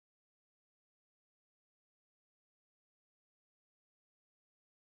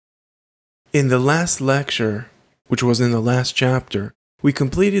In the last lecture, which was in the last chapter, we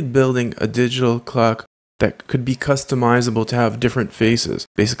completed building a digital clock that could be customizable to have different faces,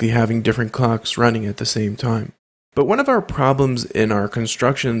 basically having different clocks running at the same time. But one of our problems in our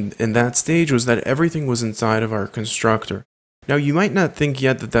construction in that stage was that everything was inside of our constructor. Now you might not think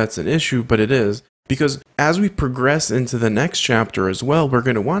yet that that's an issue, but it is, because as we progress into the next chapter as well, we're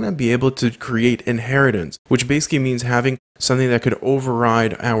going to want to be able to create inheritance, which basically means having something that could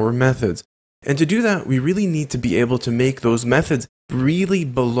override our methods. And to do that, we really need to be able to make those methods really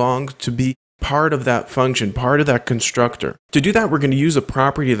belong to be part of that function, part of that constructor. To do that, we're going to use a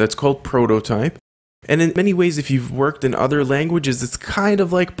property that's called prototype. And in many ways, if you've worked in other languages, it's kind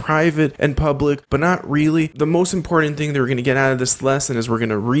of like private and public, but not really. The most important thing that we're going to get out of this lesson is we're going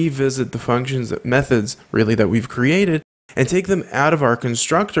to revisit the functions, methods really, that we've created and take them out of our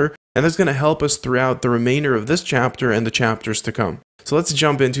constructor. And that's going to help us throughout the remainder of this chapter and the chapters to come. So let's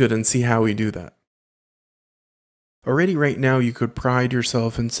jump into it and see how we do that. Already right now, you could pride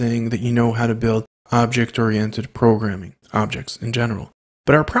yourself in saying that you know how to build object-oriented programming, objects in general.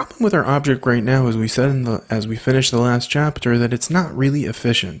 But our problem with our object right now, as we said as we finished the last chapter, that it's not really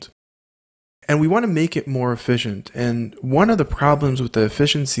efficient. And we want to make it more efficient. And one of the problems with the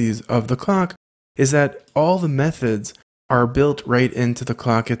efficiencies of the clock is that all the methods are built right into the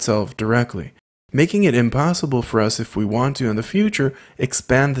clock itself directly, making it impossible for us, if we want to in the future,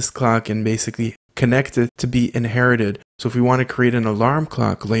 expand this clock and basically connect it to be inherited. So if we want to create an alarm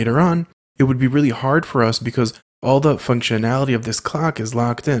clock later on, it would be really hard for us because all the functionality of this clock is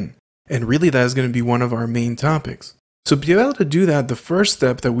locked in. And really that is going to be one of our main topics. So to be able to do that, the first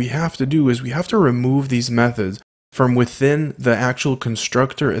step that we have to do is we have to remove these methods from within the actual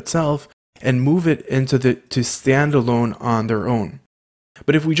constructor itself and move it into to standalone on their own.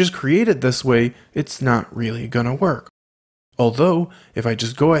 But if we just create it this way, it's not really going to work. Although, if I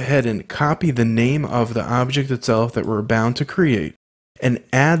just go ahead and copy the name of the object itself that we're bound to create and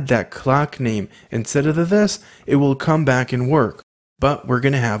add that clock name instead of this, it will come back and work. But we're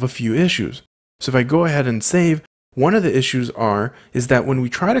going to have a few issues. So if I go ahead and save, one of the issues is that when we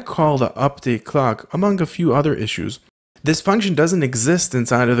try to call the update clock, among a few other issues, this function doesn't exist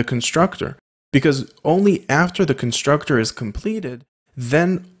inside of the constructor, because only after the constructor is completed,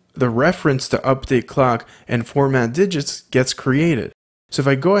 then the reference to update clock and format digits gets created. So if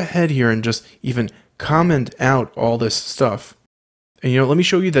I go ahead here and just even comment out all this stuff, and let me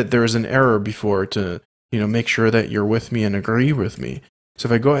show you that there is an error before to make sure that you're with me and agree with me. So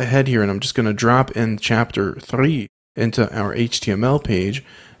if I go ahead here and I'm just going to drop in chapter 3 into our HTML page,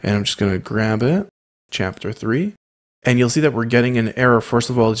 and I'm just going to grab it, chapter 3, and you'll see that we're getting an error. First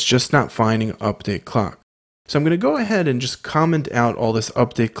of all, it's just not finding update clock. So I'm going to go ahead and just comment out all this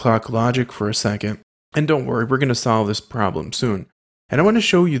update clock logic for a second. And don't worry, we're going to solve this problem soon. And I want to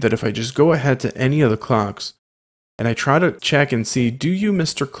show you that if I just go ahead to any of the clocks and I try to check and see, do you,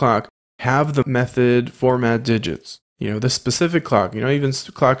 Mr. Clock, have the method format digits? This specific clock, even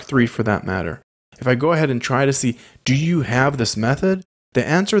clock 3 for that matter. If I go ahead and try to see, do you have this method? The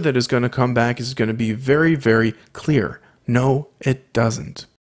answer that is going to come back is going to be very, very clear. No, it doesn't.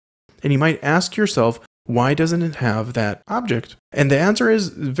 And you might ask yourself, why doesn't it have that object? And the answer is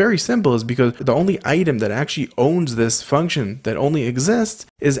very simple, is because the only item that actually owns this function that only exists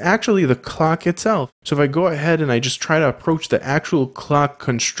is actually the clock itself. So if I go ahead and I just try to approach the actual clock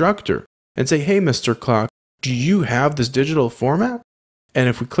constructor and say, hey, Mr. Clock, do you have this digital format? And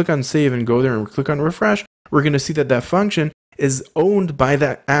if we click on save and go there and we click on refresh, we're going to see that that function is owned by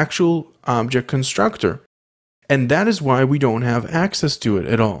that actual object constructor. And that is why we don't have access to it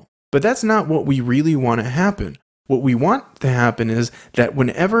at all. But that's not what we really want to happen. What we want to happen is that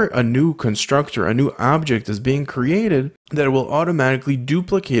whenever a new constructor, a new object is being created, that it will automatically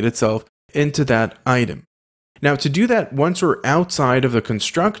duplicate itself into that item. Now to do that, once we're outside of the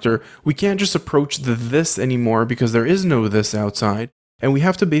constructor, we can't just approach the this anymore because there is no this outside. And we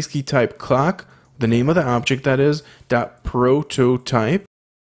have to basically type clock, the name of the object that is, dot prototype,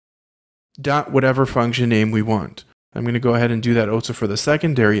 dot whatever function name we want. I'm going to go ahead and do that also for the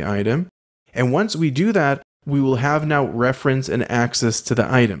secondary item. And once we do that, we will have now reference and access to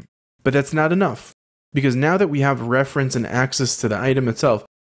the item. But that's not enough, because now that we have reference and access to the item itself,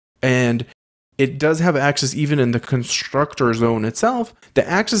 and it does have access even in the constructor zone itself, the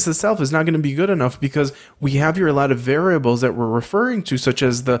access itself is not going to be good enough because we have here a lot of variables that we're referring to, such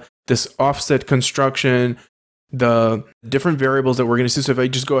as this offset construction, the different variables that we're going to see. So if I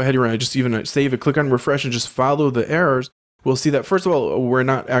just go ahead here and I just even save it, click on refresh and just follow the errors, we'll see that first of all, we're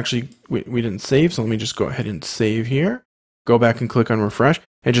not actually, we didn't save. So let me just go ahead and save here, go back and click on refresh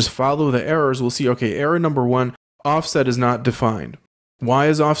and just follow the errors. We'll see, okay, error number 1, offset is not defined. Why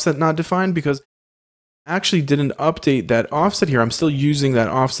is offset not defined? Because I actually didn't update that offset here. I'm still using that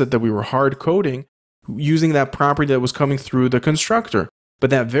offset that we were hard coding, using that property that was coming through the constructor.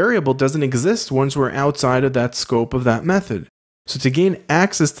 But that variable doesn't exist once we're outside of that scope of that method. So to gain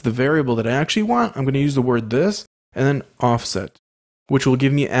access to the variable that I actually want, I'm going to use the word this and then offset, which will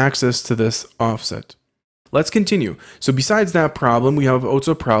give me access to this offset. Let's continue. So besides that problem, we have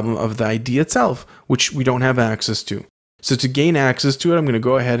also a problem of the ID itself, which we don't have access to. So to gain access to it, I'm going to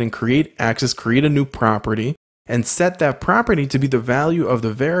go ahead and create a new property, and set that property to be the value of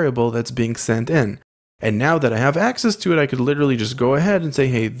the variable that's being sent in. And now that I have access to it, I could literally just go ahead and say,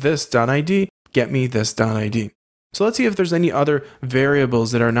 hey, this.id, get me this.id. So let's see if there's any other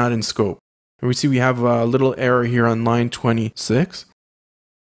variables that are not in scope. And we see we have a little error here on line 26.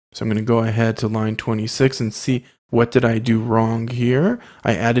 So I'm going to go ahead to line 26 and see what did I do wrong here.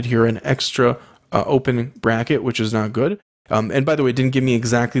 I added here an extra open bracket, which is not good. And by the way, it didn't give me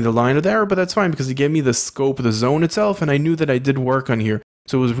exactly the line of the error, but that's fine because it gave me the scope of the zone itself, and I knew that I did work on here.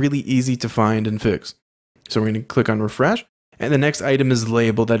 So it was really easy to find and fix. So we're going to click on refresh, and the next item is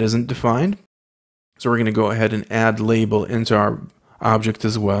label that isn't defined. So we're going to go ahead and add label into our object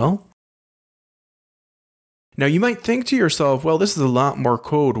as well. Now you might think to yourself, well, this is a lot more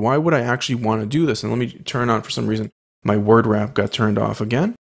code. Why would I actually want to do this? And let me turn on, for some reason, my word wrap got turned off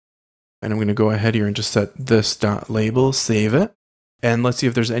again. And I'm going to go ahead here and just set this.label, save it. And let's see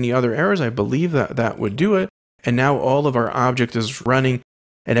if there's any other errors. I believe that would do it. And now all of our object is running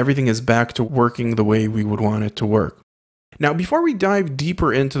and everything is back to working the way we would want it to work. Now, before we dive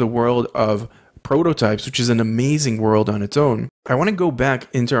deeper into the world of prototypes, which is an amazing world on its own, I want to go back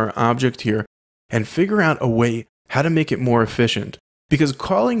into our object here and figure out a way how to make it more efficient. Because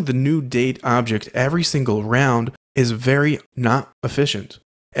calling the new date object every single round is very not efficient.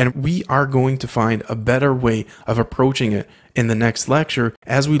 And we are going to find a better way of approaching it in the next lecture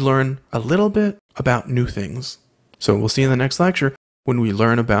as we learn a little bit about new things. So we'll see you in the next lecture when we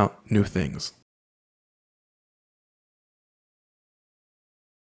learn about new things.